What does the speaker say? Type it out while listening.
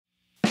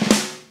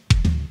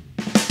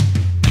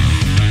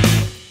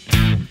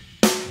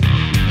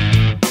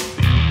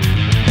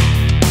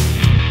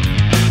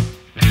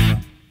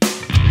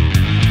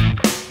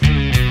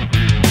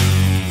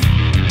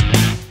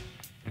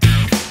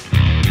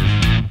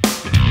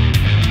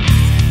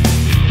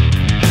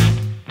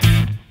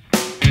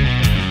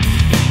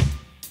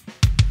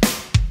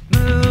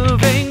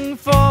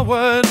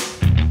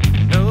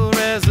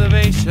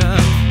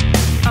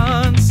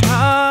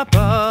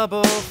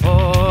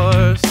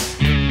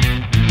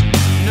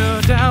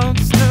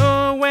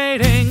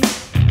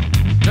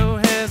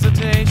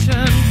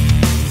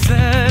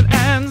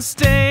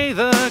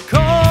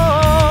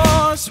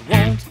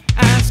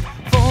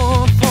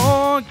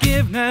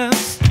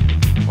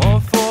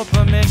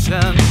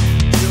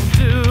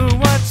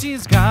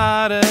she's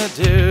gotta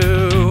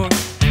do.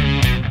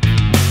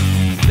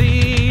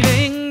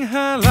 Leading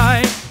her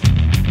life,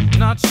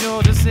 not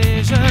your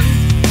decision.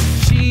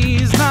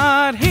 She's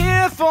not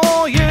here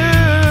for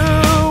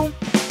you.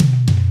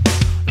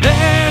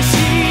 There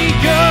she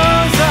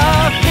goes,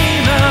 a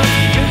female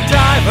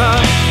diver,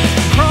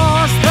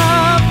 across the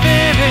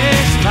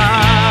finish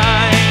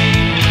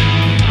line,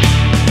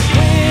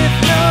 with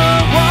no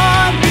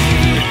one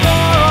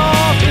before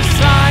or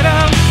beside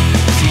her.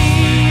 She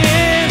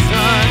is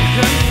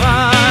unconfined,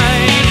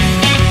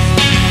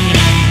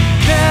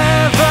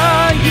 never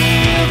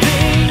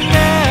yielding,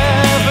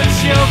 never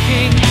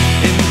choking,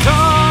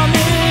 indomitable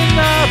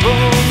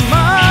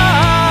mind.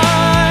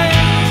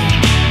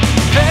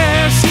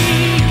 There she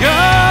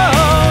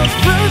goes,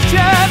 bruised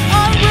yet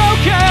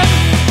unbroken.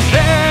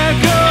 There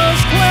goes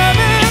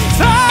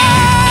Clementine.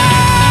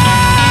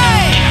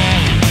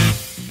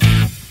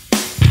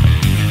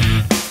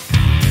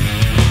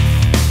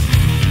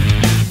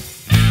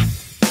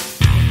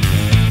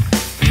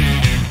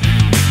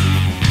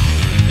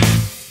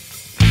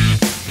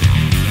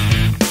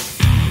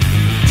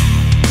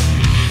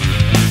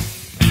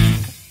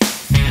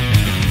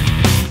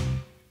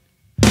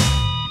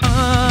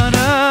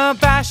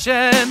 Unabashed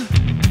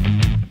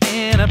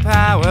in a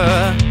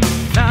power,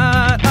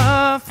 not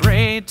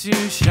afraid to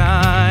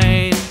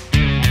shine.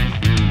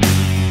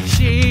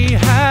 She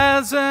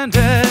has earned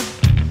it,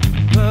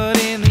 put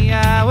in the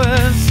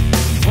hours,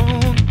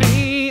 won't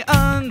be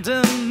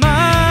undermined.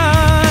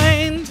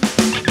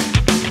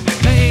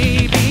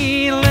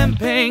 Maybe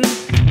limping,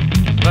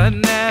 but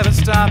never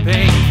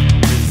stopping,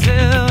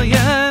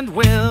 resilient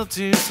will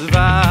to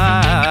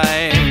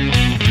survive.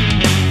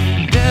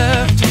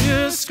 Deaf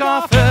to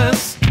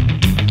scoffers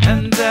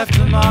and deaf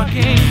to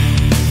mocking,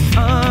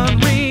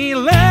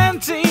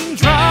 unrelenting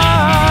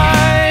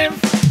drive.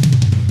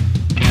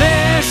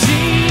 There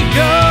she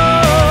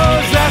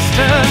goes,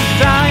 Esther,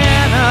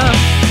 Diana,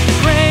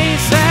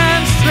 grace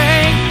and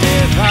strength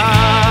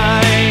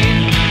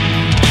divine.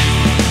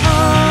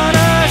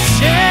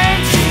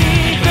 Unashamed,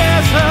 she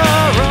bears her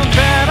own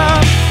banner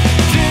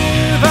to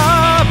the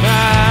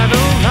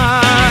battle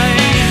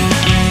line.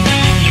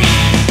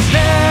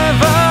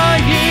 Never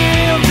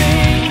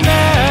yielding,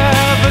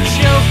 never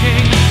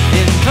choking,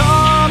 indomitable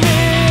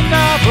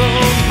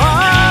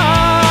mind.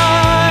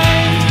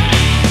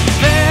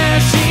 There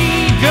she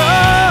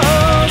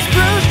goes,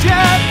 bruised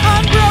yet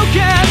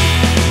unbroken.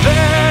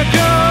 There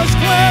goes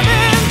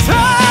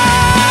Clementine.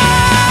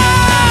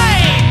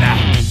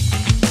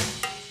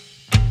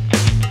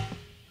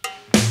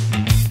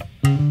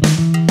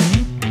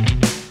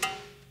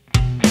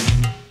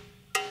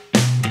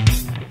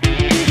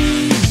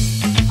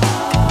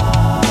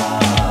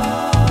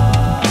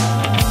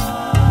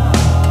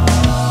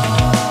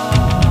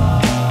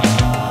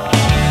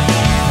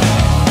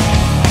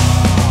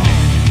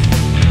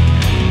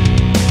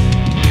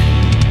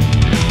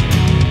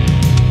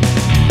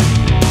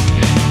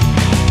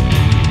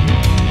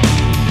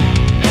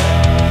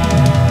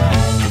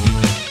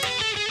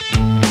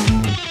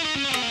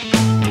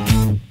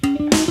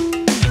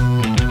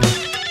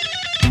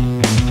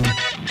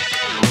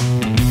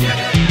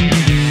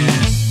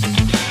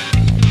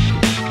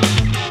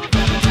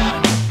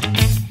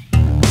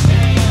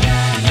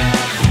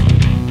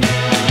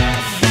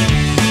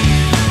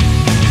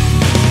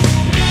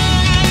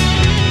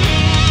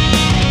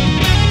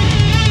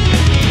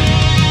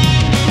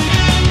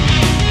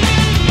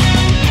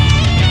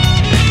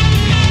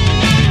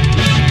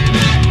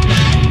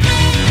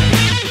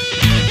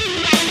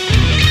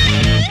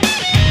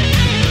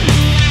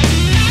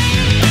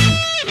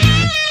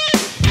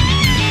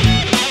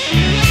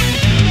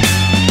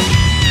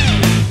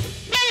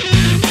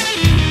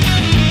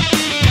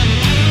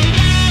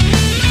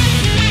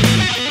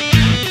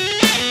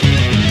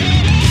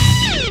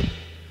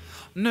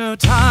 No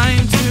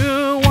time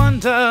to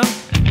wonder,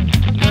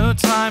 no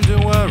time to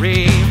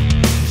worry.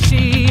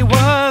 She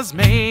was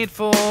made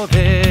for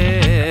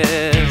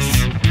this.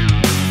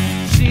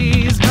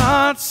 She's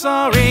not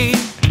sorry,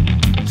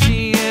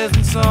 she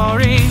isn't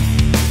sorry.